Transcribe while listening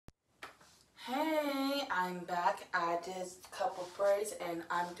Hey, I'm back. I did a couple braids and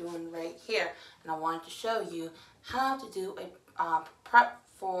I'm doing right here. And I wanted to show you how to do a prep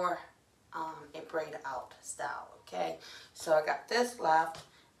for a braid out style, okay? So I got this left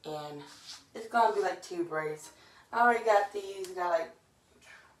and it's going to be like 2 braids. I already got these, got like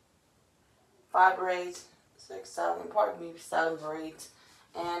 5 braids, 6, 7, probably maybe 7 braids.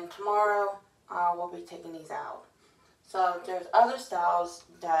 And tomorrow we'll be taking these out. So there's other styles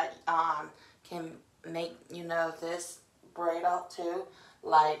that can make, this braid out too.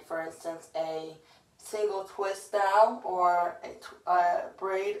 Like, for instance, a single twist style or a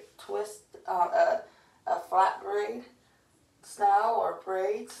braid twist, a flat braid style or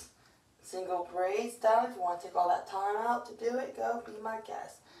braids, single braid style. If you want to take all that time out to do it, go be my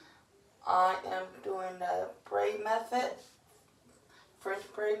guest. I am doing the braid method, French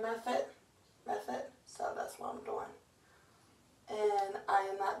braid method, so that's what I'm doing. And I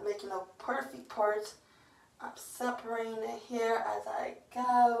am not making no perfect parts. I'm separating it here as I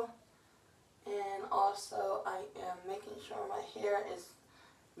go. And also I am making sure my hair is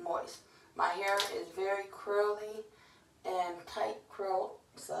moist. My hair is very curly and tight curled.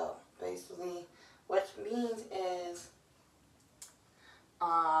 So basically what it means is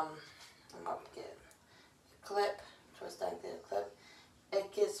I'm going to get a clip, twist like this clip.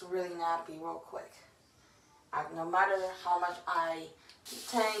 It gets really nappy real quick. No matter how much I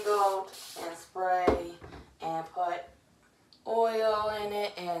detangled and spray and put oil in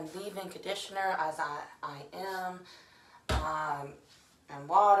it and leave-in conditioner as I am, and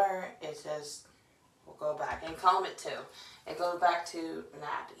water, it just will go back. And comb it too. It goes back to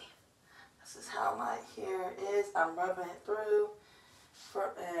nappy. This is how my hair is. I'm rubbing it through,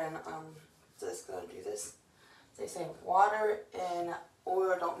 and I'm just going to do this. They say water and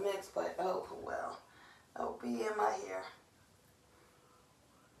oil don't mix, but oh well. It'll be in my hair.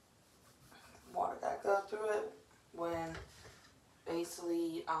 Water that goes through it when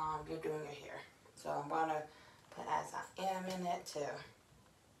basically you're doing your hair. So I'm gonna put as I am in it too.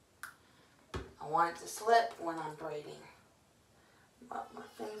 I want it to slip when I'm braiding. My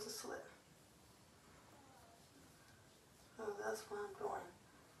fingers will slip. So that's what I'm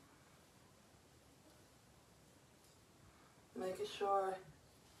doing. Making sure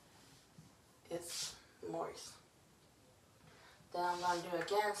it's moist. Then I'm going to do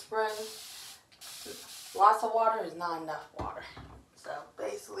again spray. Lots of water is not enough water. So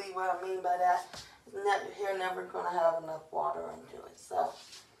basically what I mean by that is that your hair never going to have enough water into it. So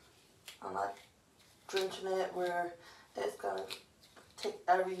I'm not drenching it where it's going to take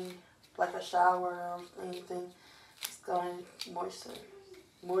like a shower or anything. It's going to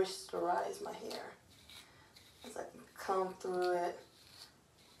moisturize my hair. As I can comb through it,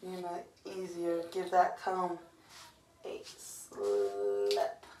 easier. Give that comb a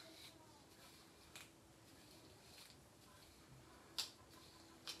slip.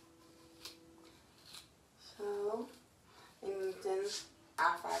 So, and then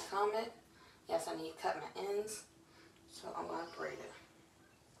after I comb it, yes, I need to cut my ends. So I'm going to braid it.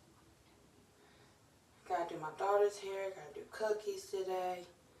 Gotta do my daughter's hair, gotta do cookies today,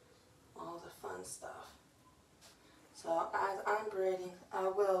 all the fun stuff. So as I'm braiding, I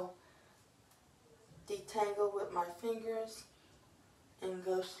will detangle with my fingers and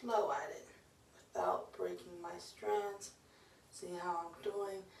go slow at it without breaking my strands. See how I'm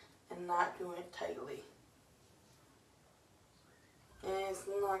doing and not doing it tightly. And it's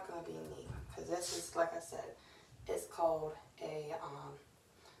not going to be neat because this is, like I said, it's called a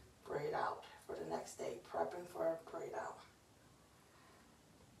braid out for the next day, prepping for a braid out.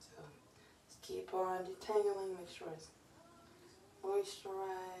 So just keep on detangling, make sure it's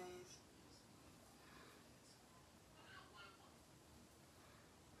moisturized.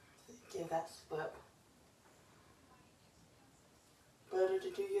 Give that slip. Better to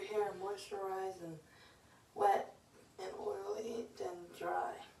do your hair moisturized and wet and oily than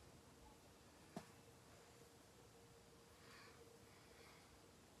dry.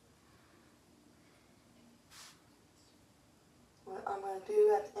 What I'm going to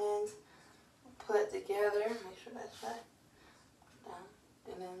do at the ends, put it together, make sure that's right, down,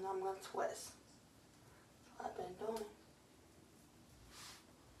 and then I'm going to twist. That's what I've been doing.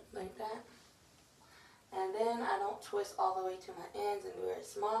 Like that. And then I don't twist all the way to my ends and do it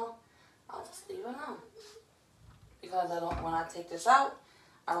small. I'll just leave it on. Because when I take this out,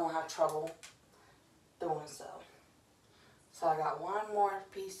 I don't have trouble doing so. So I got one more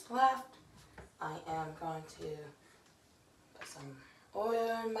piece left. I am going to put some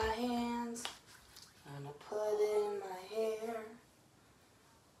oil in my hands. I'm going to put it in my hair.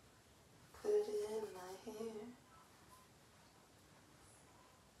 Put it in my hair.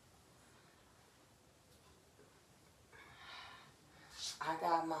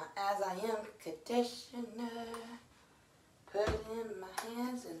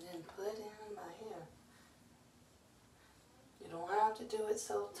 to do it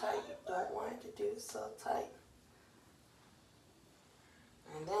so tight. You don't want it to do it so tight.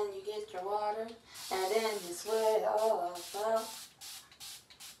 And then you get your water, and then you sweat all out.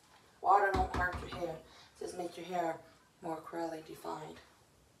 Water don't hurt your hair. Just make your hair more curly defined.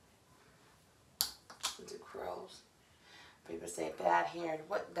 The curls. People say bad hair.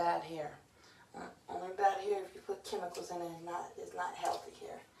 What bad hair? Only bad hair if you put chemicals in it. It's not healthy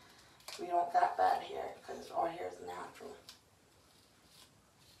hair. We don't got bad hair because our hair is natural.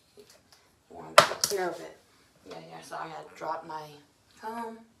 You want to take care of it. Yeah, so I had to drop my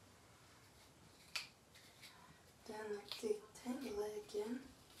comb. Then let's detangle it again.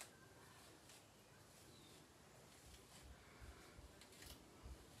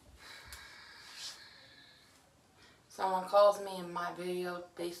 Someone calls me and my video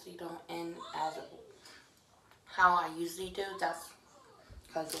basically don't end as how I usually do. That's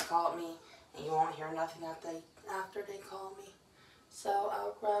because they called me and you won't hear nothing after they call me. So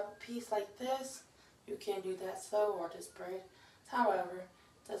I'll grab a piece like this. You can do that so or just braid. However,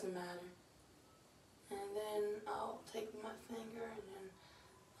 it doesn't matter. And then I'll take my finger and then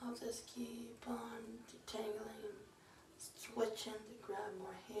I'll just keep on detangling and switching to grab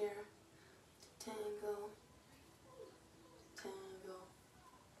more hair. Detangle. Detangle.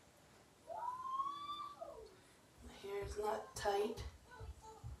 My hair is not tight.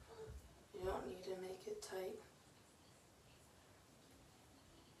 You don't need to make it tight.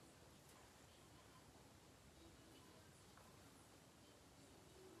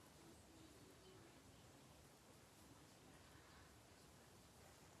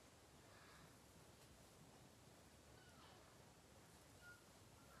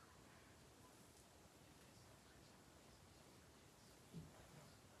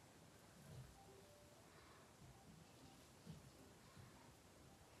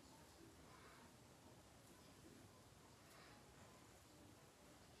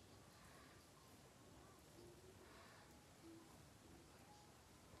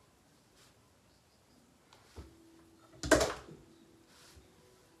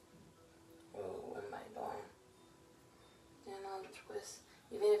 Twist.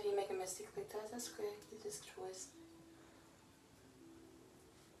 Even if you make a mistake like that, that's great. You just twist.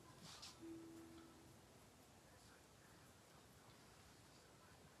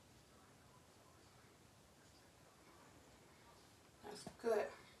 That's good.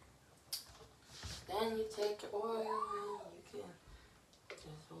 Then you take your oil and you can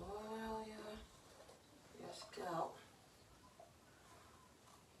just oil your scalp.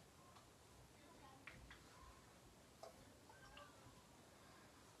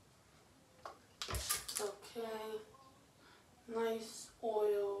 Okay, nice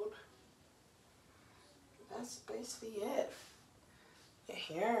oiled. That's basically it. Your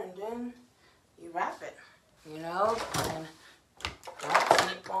hair, and then you wrap it, and don't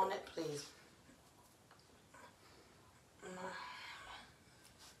sleep on it, please.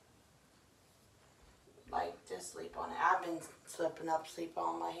 Like, just sleep on it. I've been sleep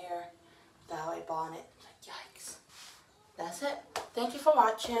on my hair without a bonnet. Yikes. That's it. Thank you for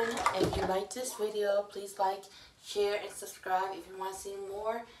watching. If you like this video, please like, share, and subscribe if you want to see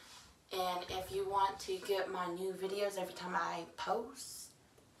more. And if you want to get my new videos every time I post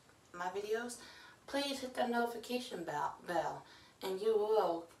my videos, please hit the notification bell and you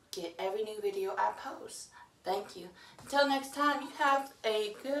will get every new video I post. Thank you. Until next time, you have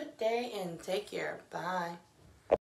a good day and take care. Bye.